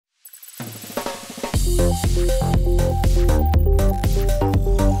Hello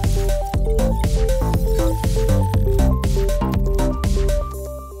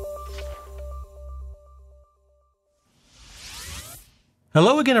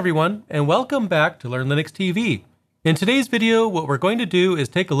again everyone, and welcome back to Learn Linux TV. In today's video, what we're going to do is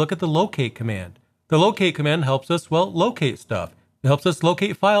take a look at the locate command. The locate command helps us, locate stuff. It helps us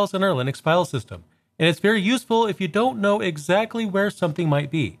locate files in our Linux file system. And it's very useful if you don't know exactly where something might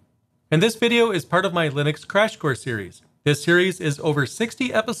be. And this video is part of my Linux Crash Course series. This series is over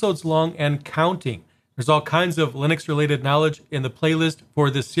 60 episodes long and counting. There's all kinds of Linux related knowledge in the playlist for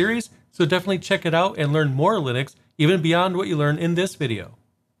this series, so definitely check it out and learn more Linux even beyond what you learn in this video.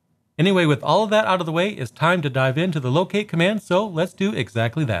 Anyway, with all of that out of the way, it's time to dive into the locate command, so let's do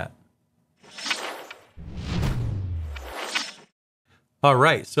exactly that.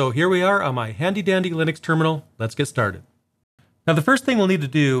 Alright, so here we are on my handy dandy Linux terminal. Let's get started. Now the first thing we'll need to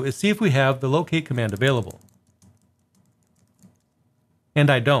do is see if we have the locate command available.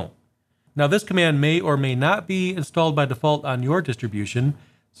 And I don't. Now this command may or may not be installed by default on your distribution,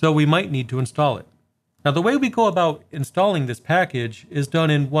 so we might need to install it. Now the way we go about installing this package is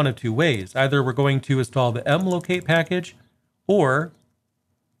done in one of two ways. Either we're going to install the mlocate package, or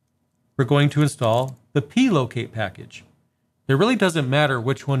we're going to install the plocate package. It really doesn't matter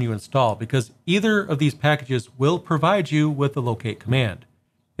which one you install because either of these packages will provide you with the locate command.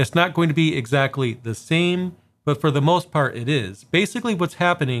 It's not going to be exactly the same, but for the most part it is. Basically what's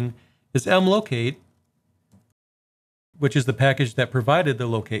happening is mlocate, which is the package that provided the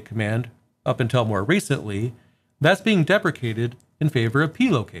locate command, up until more recently, that's being deprecated in favor of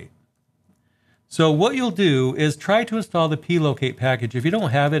plocate. So what you'll do is try to install the plocate package. If you don't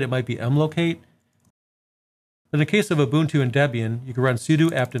have it, it might be mlocate. In the case of Ubuntu and Debian, you can run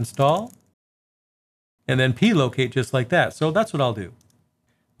sudo apt install and then plocate just like that. So that's what I'll do.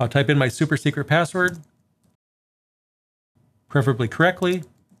 I'll type in my super secret password, preferably correctly,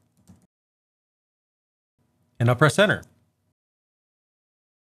 and I'll press enter.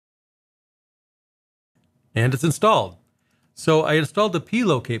 And it's installed. So I installed the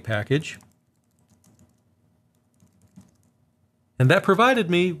plocate package, and that provided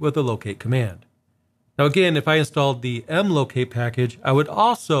me with the locate command. Now again, if I installed the mlocate package, I would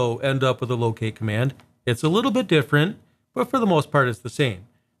also end up with a locate command. It's a little bit different, but for the most part it's the same.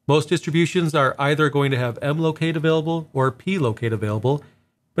 Most distributions are either going to have mlocate available or plocate available.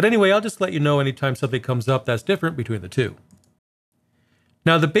 But anyway, I'll just let you know anytime something comes up that's different between the two.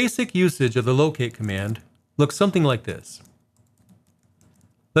 Now the basic usage of the locate command looks something like this.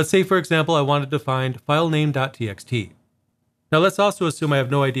 Let's say, for example, I wanted to find filename.txt. Now let's also assume I have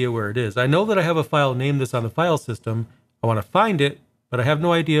no idea where it is. I know that I have a file named this on the file system. I want to find it, but I have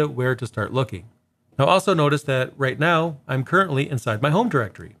no idea where to start looking. Now also notice that right now I'm currently inside my home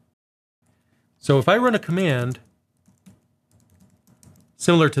directory. So if I run a command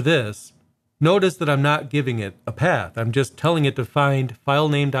similar to this, notice that I'm not giving it a path. I'm just telling it to find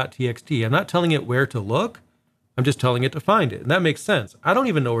filename.txt. I'm not telling it where to look. I'm just telling it to find it. And that makes sense. I don't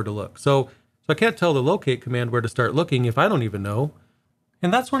even know where to look. So I can't tell the locate command where to start looking if I don't even know.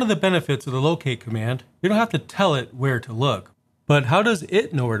 And that's one of the benefits of the locate command. You don't have to tell it where to look. But how does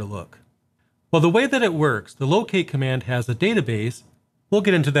it know where to look? Well, the way that it works, the locate command has a database. We'll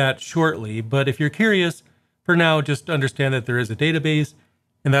get into that shortly. But if you're curious, for now, just understand that there is a database.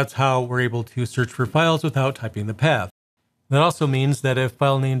 And that's how we're able to search for files without typing the path. That also means that if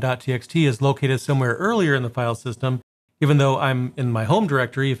filename.txt is located somewhere earlier in the file system, even though I'm in my home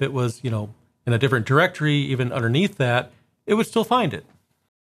directory, if it was, in a different directory, even underneath that, it would still find it.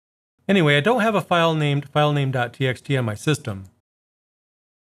 Anyway, I don't have a file named filename.txt on my system,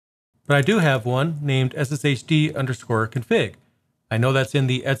 but I do have one named sshd_config. I know that's in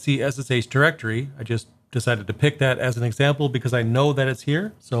the etc ssh directory. I just decided to pick that as an example because I know that it's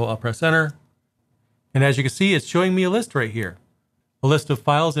here, so I'll press enter. And as you can see, it's showing me a list right here. A list of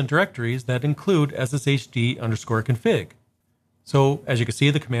files and directories that include sshd_config. So as you can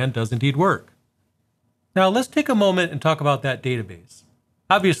see, the command does indeed work. Now let's take a moment and talk about that database.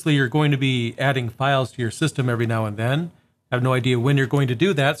 Obviously, you're going to be adding files to your system every now and then. I have no idea when you're going to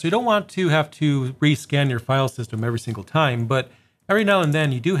do that, so you don't want to have to rescan your file system every single time, but every now and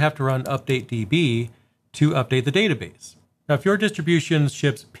then you do have to run updatedb to update the database. Now, if your distribution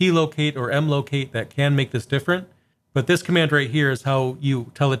ships plocate or mlocate, that can make this different, but this command right here is how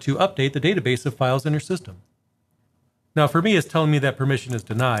you tell it to update the database of files in your system. Now, for me, it's telling me that permission is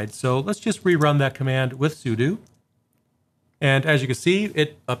denied, so let's just rerun that command with sudo. And as you can see,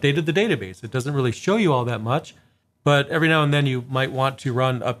 it updated the database. It doesn't really show you all that much, but every now and then you might want to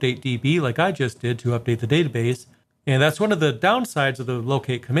run updatedb like I just did to update the database. And that's one of the downsides of the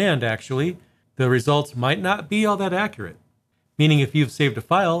locate command, actually. the results might not be all that accurate. Meaning if you've saved a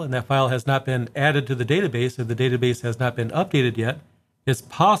file and that file has not been added to the database and the database has not been updated yet, it's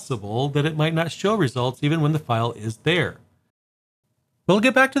possible that it might not show results even when the file is there. We'll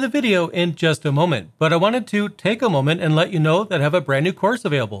get back to the video in just a moment, but I wanted to take a moment and let you know that I have a brand new course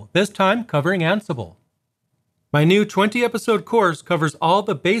available, this time covering Ansible. My new 20-episode course covers all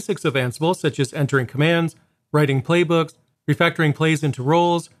the basics of Ansible, such as entering commands, writing playbooks, refactoring plays into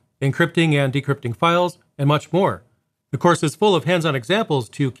roles, encrypting and decrypting files, and much more. The course is full of hands-on examples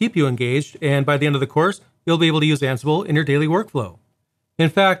to keep you engaged, and by the end of the course, you'll be able to use Ansible in your daily workflow. In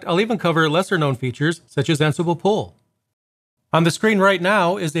fact, I'll even cover lesser-known features, such as Ansible Pull. On the screen right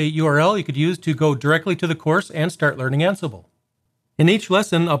now is a URL you could use to go directly to the course and start learning Ansible. In each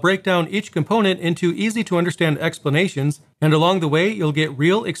lesson, I'll break down each component into easy-to-understand explanations, and along the way, you'll get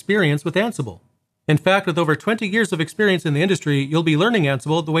real experience with Ansible. In fact, with over 20 years of experience in the industry, you'll be learning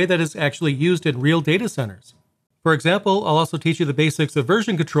Ansible the way that it's actually used in real data centers. For example, I'll also teach you the basics of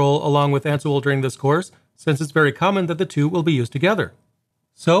version control along with Ansible during this course, since it's very common that the two will be used together.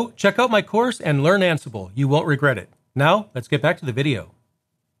 So, check out my course and learn Ansible. You won't regret it. Now, let's get back to the video.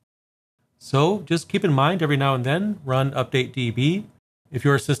 So, just keep in mind every now and then, run updatedb. If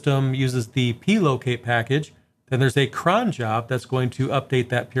your system uses the plocate package, then there's a cron job that's going to update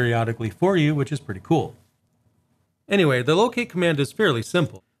that periodically for you, which is pretty cool. Anyway, the locate command is fairly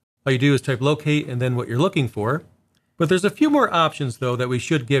simple. All you do is type locate and then what you're looking for. But there's a few more options, though, that we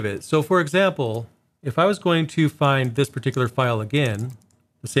should give it. So, for example, if I was going to find this particular file again,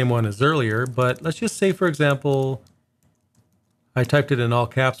 the same one as earlier, but let's just say, for example, I typed it in all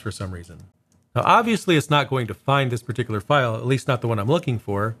caps for some reason. Now, obviously, it's not going to find this particular file, at least not the one I'm looking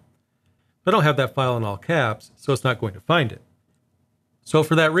for. I don't have that file in all caps, so it's not going to find it. So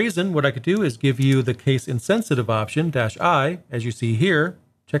for that reason, what I could do is give you the case insensitive option, -I, as you see here.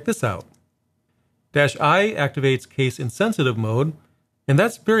 Check this out. -I activates case insensitive mode, and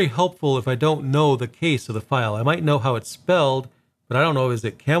that's very helpful if I don't know the case of the file. I might know how it's spelled, but I don't know, is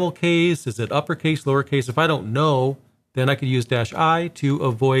it camel case, is it uppercase, lowercase? If I don't know, then I could use -I to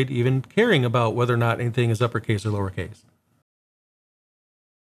avoid even caring about whether or not anything is uppercase or lowercase.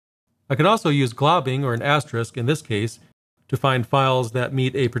 I could also use globbing or an asterisk in this case to find files that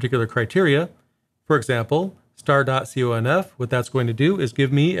meet a particular criteria. For example, star.conf, what that's going to do is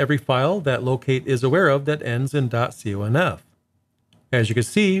give me every file that locate is aware of that ends in .conf. As you can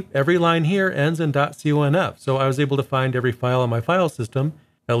see, every line here ends in .conf, so I was able to find every file on my file system,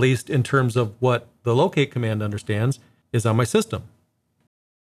 at least in terms of what the locate command understands, is on my system.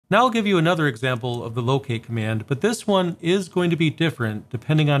 Now I'll give you another example of the locate command, but this one is going to be different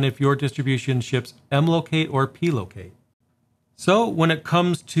depending on if your distribution ships mlocate or plocate. So when it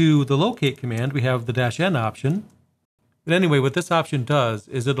comes to the locate command, we have the -n option. But anyway, what this option does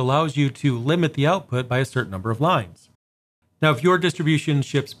is it allows you to limit the output by a certain number of lines. Now, if your distribution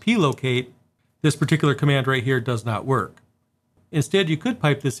ships plocate, this particular command right here does not work. Instead, you could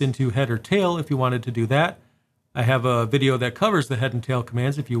pipe this into head or tail if you wanted to do that. I have a video that covers the head and tail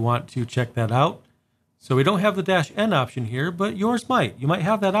commands if you want to check that out. So we don't have the -n option here, but yours might. You might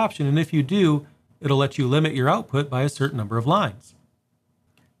have that option, and if you do, it'll let you limit your output by a certain number of lines.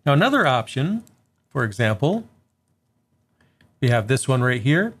 Now another option, for example, we have this one right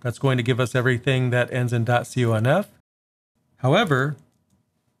here. That's going to give us everything that ends in .conf. However,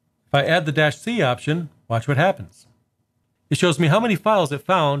 if I add the -c option, watch what happens. It shows me how many files it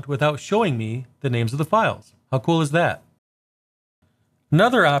found without showing me the names of the files. How cool is that?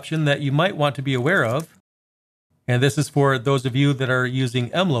 Another option that you might want to be aware of, and this is for those of you that are using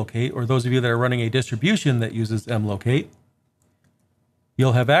mlocate or those of you that are running a distribution that uses mlocate,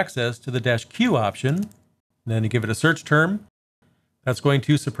 you'll have access to the -q option. Then you give it a search term. That's going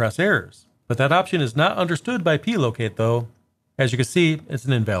to suppress errors. But that option is not understood by plocate though. As you can see, it's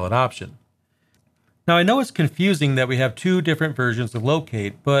an invalid option. Now I know it's confusing that we have two different versions of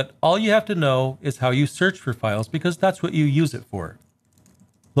locate, but all you have to know is how you search for files because that's what you use it for.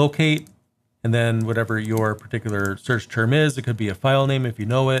 Locate, and then whatever your particular search term is. It could be a file name if you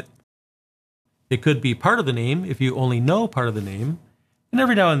know it. It could be part of the name if you only know part of the name. And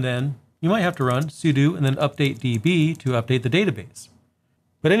every now and then, you might have to run sudo and then updatedb to update the database.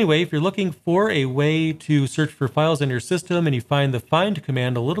 But anyway, if you're looking for a way to search for files in your system and you find the find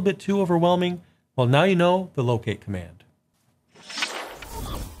command a little bit too overwhelming, well, now you know the locate command.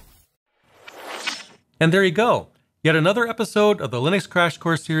 And there you go. Yet another episode of the Linux Crash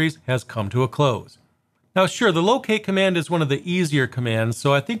Course series has come to a close. Now sure, the locate command is one of the easier commands,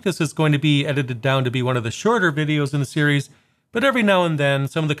 so I think this is going to be edited down to be one of the shorter videos in the series, but every now and then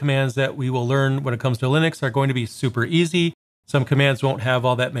some of the commands that we will learn when it comes to Linux are going to be super easy, Some commands won't have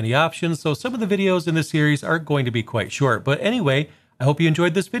all that many options, so some of the videos in this series are going to be quite short. But anyway, I hope you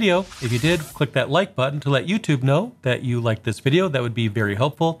enjoyed this video. If you did, click that like button to let YouTube know that you liked this video. That would be very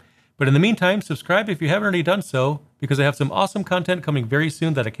helpful. But in the meantime, subscribe if you haven't already done so, because I have some awesome content coming very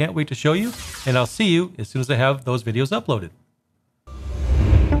soon that I can't wait to show you. And I'll see you as soon as I have those videos uploaded.